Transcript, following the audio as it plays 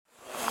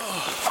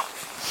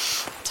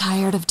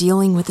Tired of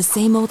dealing with the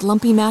same old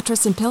lumpy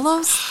mattress and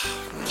pillows?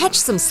 Catch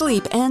some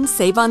sleep and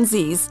save on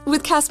Z's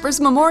with Casper's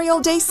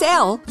Memorial Day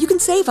sale. You can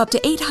save up to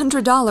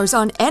 $800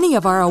 on any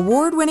of our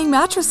award-winning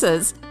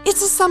mattresses.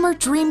 It's a summer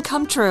dream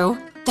come true.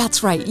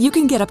 That's right, you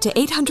can get up to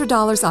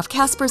 $800 off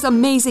Casper's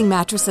amazing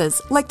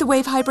mattresses, like the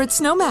Wave Hybrid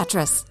Snow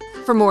Mattress.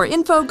 For more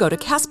info, go to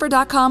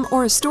casper.com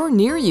or a store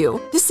near you.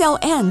 This sale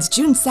ends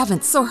June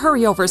 7th, so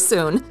hurry over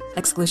soon.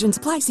 Exclusions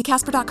apply. See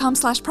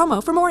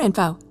casper.com/promo for more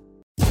info.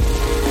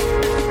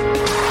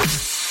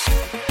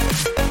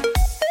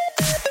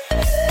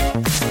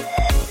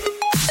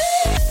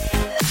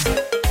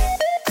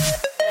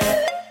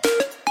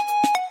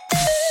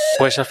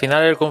 Pues al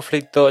final el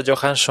conflicto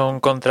Johansson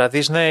contra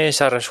Disney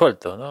se ha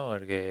resuelto, ¿no?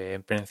 Porque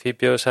en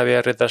principio se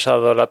había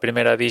retrasado la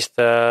primera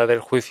vista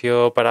del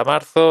juicio para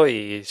marzo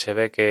y se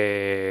ve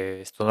que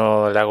esto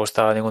no le ha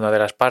gustado a ninguna de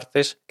las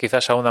partes,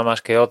 quizás a una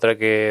más que otra,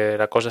 que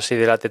la cosa se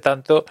dilate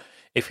tanto,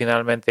 y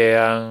finalmente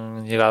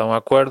han llegado a un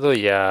acuerdo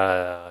y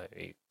ya,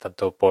 y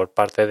tanto por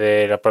parte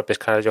de la propia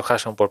Scarlett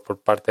Johansson, por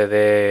parte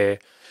de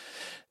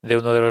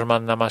uno de los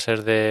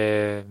mandamásers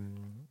de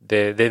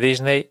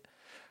Disney,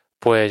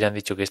 pues ya han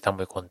dicho que están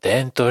muy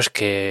contentos,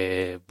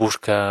 que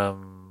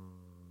buscan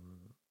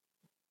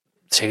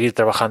seguir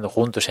trabajando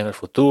juntos en el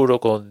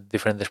futuro con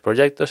diferentes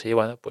proyectos y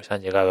bueno, pues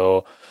han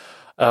llegado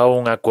a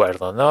un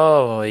acuerdo,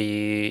 ¿no?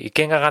 ¿Y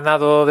quién ha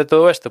ganado de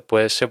todo esto?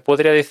 Pues se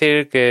podría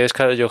decir que es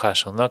Scarlett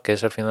Johansson, ¿no? Que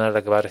es al final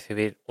la que va a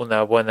recibir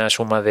una buena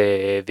suma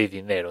de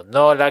dinero,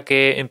 no la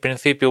que en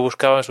principio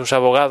buscaban sus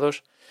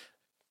abogados,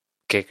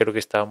 que creo que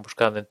estaban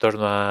buscando en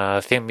torno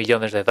a $100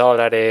 millones,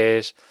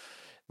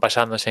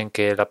 basándose en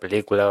que la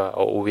película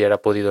hubiera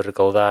podido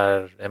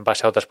recaudar, en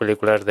base a otras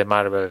películas de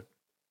Marvel,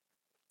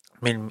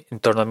 en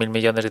torno a 1.000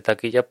 millones de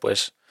taquilla,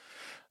 pues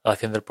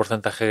haciendo el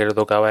porcentaje que le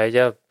tocaba a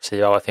ella, se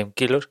llevaba 100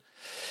 kilos.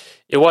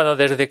 Y bueno,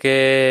 desde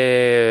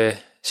que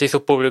se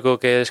hizo público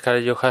que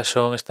Scarlett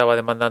Johansson estaba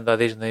demandando a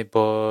Disney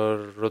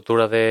por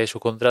rotura de su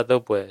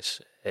contrato,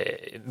 pues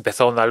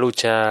empezó una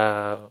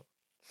lucha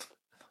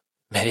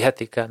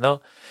mediática,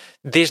 ¿no?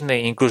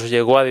 Disney incluso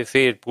llegó a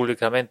decir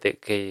públicamente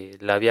que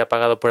le había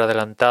pagado por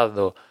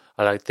adelantado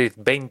a la actriz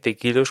 20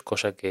 kilos,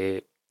 cosa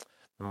que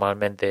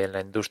normalmente en la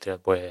industria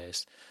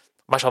pues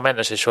más o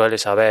menos se suele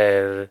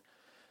saber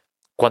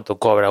cuánto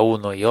cobra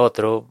uno y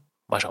otro,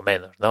 más o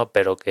menos, ¿no?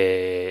 Pero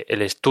que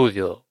el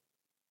estudio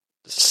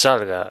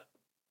salga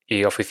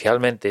y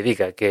oficialmente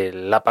diga que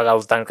le ha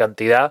pagado tal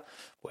cantidad,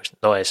 pues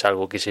no es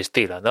algo que se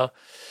estila, ¿no?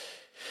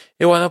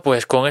 Y bueno,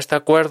 pues con este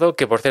acuerdo,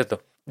 que por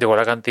cierto, digo,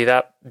 la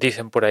cantidad,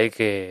 dicen por ahí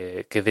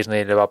que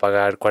Disney le va a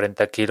pagar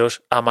 40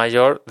 kilos a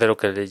mayor de lo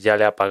que ya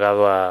le ha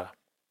pagado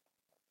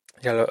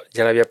ya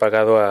le había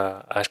pagado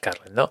a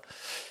Scarlett, ¿no?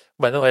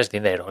 Bueno, es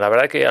dinero. La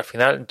verdad que al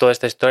final en toda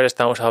esta historia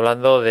estamos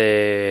hablando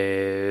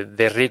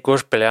de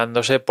ricos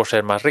peleándose por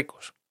ser más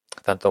ricos.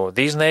 Tanto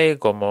Disney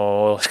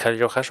como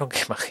Scarlett Johansson,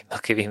 que imagino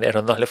que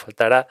dinero no le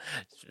faltará,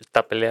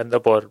 está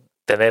peleando por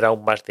tener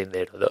aún más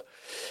dinero, ¿no?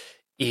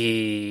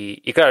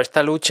 Y claro,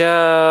 esta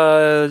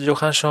lucha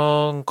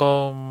Johansson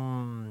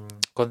con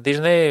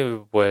Disney,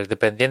 pues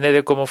dependiendo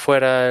de cómo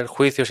fuera el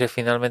juicio, si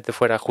finalmente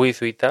fuera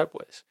juicio y tal,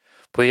 pues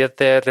podría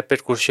tener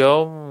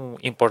repercusión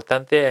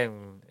importante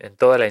en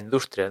toda la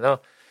industria,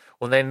 ¿no?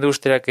 Una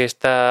industria que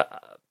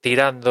está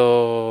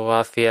tirando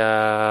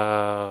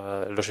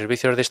hacia los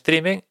servicios de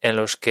streaming en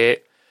los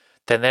que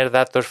tener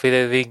datos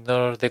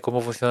fidedignos de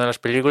cómo funcionan las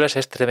películas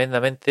es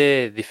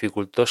tremendamente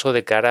dificultoso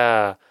de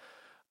cara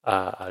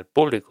al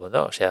público,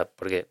 ¿no? O sea,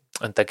 porque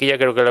en taquilla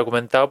creo que lo he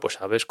comentado, pues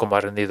sabes cómo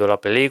ha rendido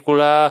la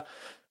película,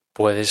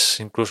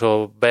 puedes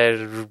incluso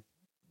ver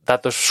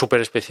datos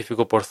súper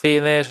específicos por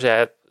cines, o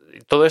sea,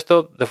 todo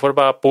esto de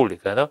forma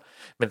pública, ¿no?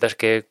 Mientras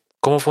que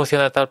cómo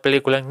funciona tal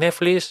película en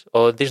Netflix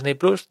o Disney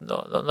Plus,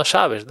 no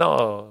sabes,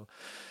 ¿no?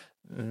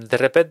 De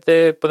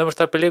repente ponemos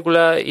tal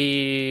película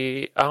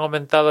y han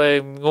aumentado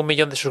en 1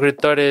 millón de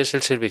suscriptores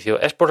el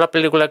servicio. ¿Es por la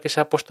película que se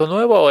ha puesto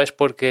nuevo o es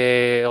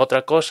porque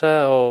otra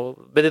cosa? O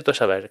vete tú a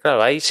saber.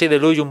 Claro, ahí se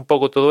diluye un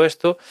poco todo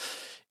esto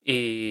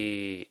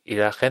y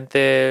la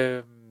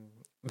gente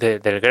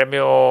del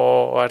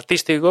gremio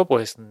artístico,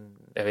 pues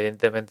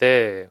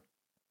evidentemente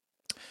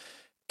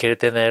quiere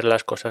tener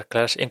las cosas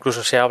claras.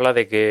 Incluso se habla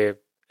de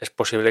que es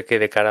posible que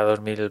de cara a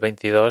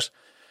 2022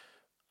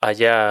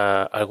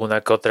 haya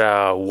alguna que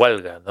otra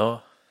huelga,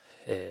 ¿no?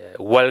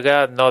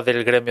 Huelga no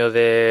del gremio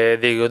de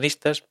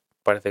guionistas,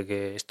 parece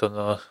que esto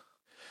no...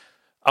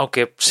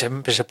 Aunque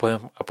siempre se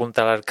pueden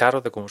apuntar al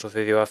carro de como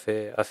sucedió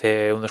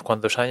hace unos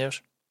cuantos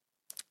años,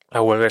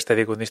 la huelga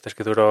de guionistas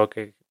que duró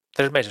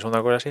 3 meses,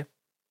 una cosa así.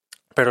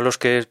 Pero los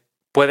que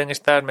pueden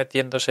estar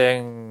metiéndose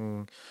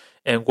en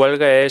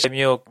huelga es el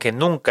gremio que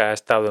nunca ha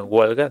estado en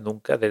huelga,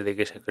 nunca, desde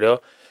que se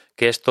creó,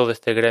 que es todo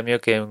este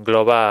gremio que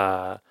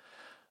engloba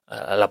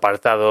al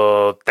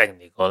apartado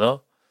técnico,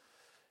 ¿no?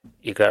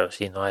 Y claro,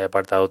 si no hay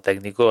apartado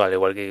técnico, al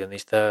igual que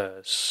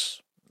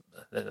guionistas,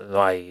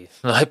 no hay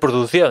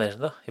producciones,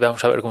 ¿no? Y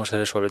vamos a ver cómo se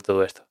resuelve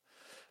todo esto.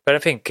 Pero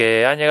en fin,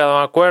 que han llegado a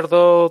un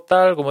acuerdo,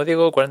 tal, como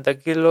digo, 40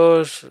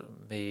 kilos.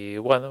 Y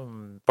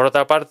bueno, por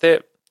otra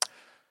parte,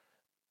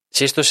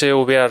 Si esto se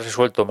hubiera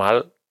resuelto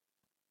mal,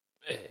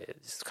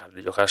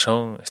 Scarlett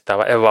Johansson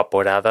estaba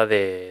evaporada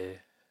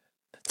de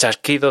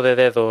chasquido de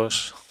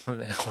dedos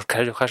de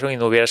Scarlett Johansson y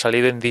no hubiera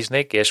salido en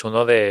Disney, que es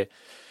uno de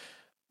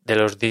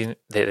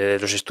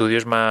los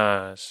estudios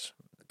más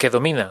que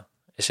domina.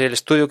 Es el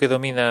estudio que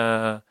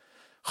domina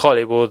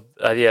Hollywood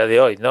a día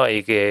de hoy, ¿no?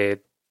 Y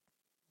que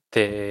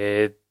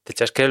te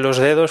chasqueen los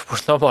dedos,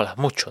 pues no mola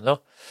mucho,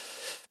 ¿no?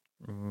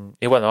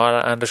 Y bueno,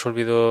 ahora han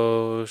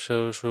resolvido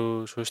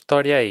su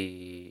historia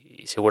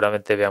y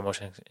seguramente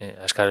veamos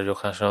a Scarlett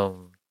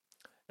Johansson.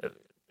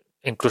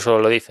 Incluso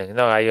lo dicen,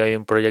 ¿no? Hay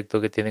un proyecto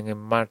que tienen en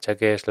marcha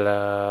que es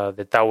la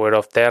de Tower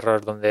of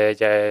Terror, donde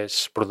ella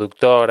es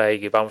productora y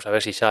que vamos a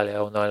ver si sale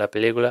o no en la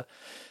película,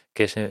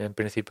 que es en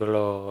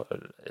principio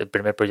el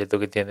primer proyecto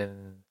que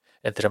tienen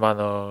entre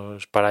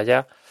manos para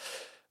allá.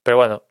 Pero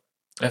bueno,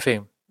 en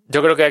fin,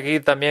 yo creo que aquí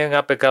también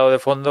ha pecado de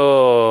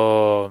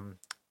fondo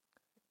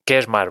que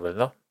es Marvel,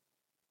 ¿no?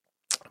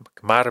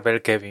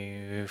 Marvel,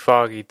 Kevin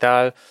Feige y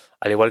tal,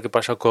 al igual que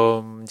pasó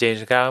con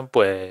James Gunn,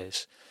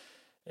 pues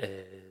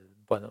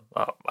bueno,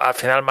 al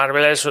final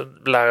Marvel es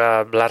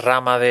la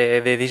rama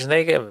de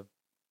Disney que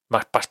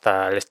más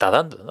pasta le está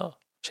dando, ¿no?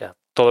 O sea,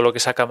 todo lo que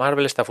saca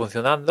Marvel está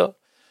funcionando,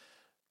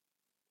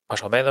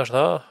 más o menos,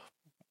 ¿no?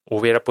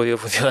 Hubiera podido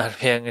funcionar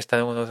bien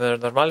estando en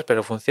condiciones normales,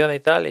 pero funciona y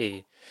tal,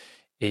 y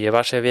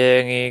llevarse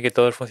bien y que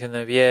todos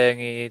funcionen bien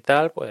y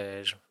tal,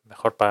 pues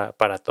mejor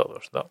para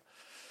todos, ¿no?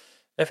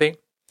 En fin.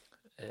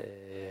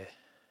 eh,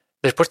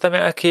 Después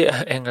también aquí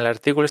en el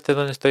artículo este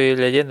donde estoy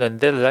leyendo en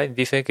Deadline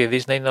dice que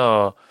Disney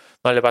no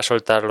le va a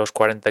soltar los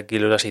 40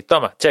 kilos así.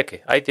 Toma,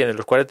 cheque, ahí tienes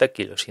los 40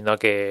 kilos, sino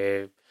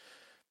que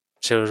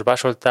se los va a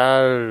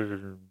soltar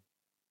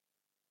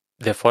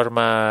de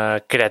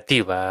forma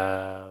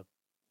creativa.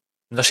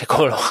 No sé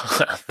cómo lo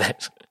van a hacer.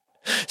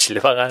 Si le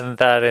van a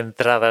dar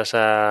entradas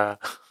a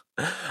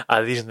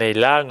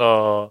Disneyland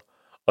o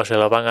se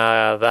lo van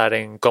a dar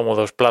en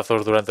cómodos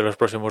plazos durante los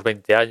próximos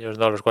 20 años,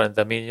 no los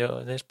 40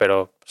 millones,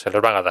 pero se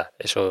los van a dar.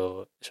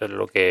 Eso es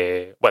lo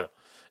que, bueno,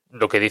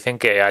 lo que dicen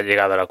que ha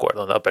llegado al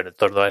acuerdo, ¿no? Pero en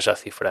torno a esa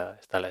cifra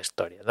está la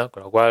historia, ¿no?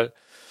 Con lo cual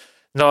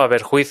no va a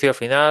haber juicio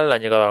final,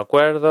 han llegado al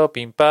acuerdo,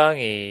 pim pam,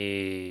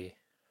 y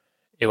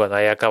bueno,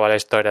 ahí acaba la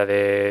historia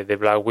de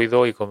Black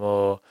Widow y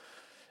como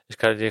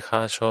Scarlett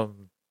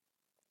Johansson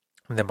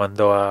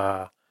demandó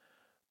a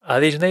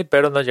Disney,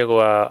 pero no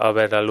llegó a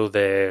ver la luz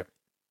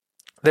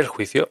del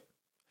juicio.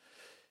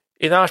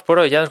 Y nada más por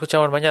hoy, ya nos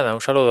escuchamos mañana. Un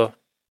saludo.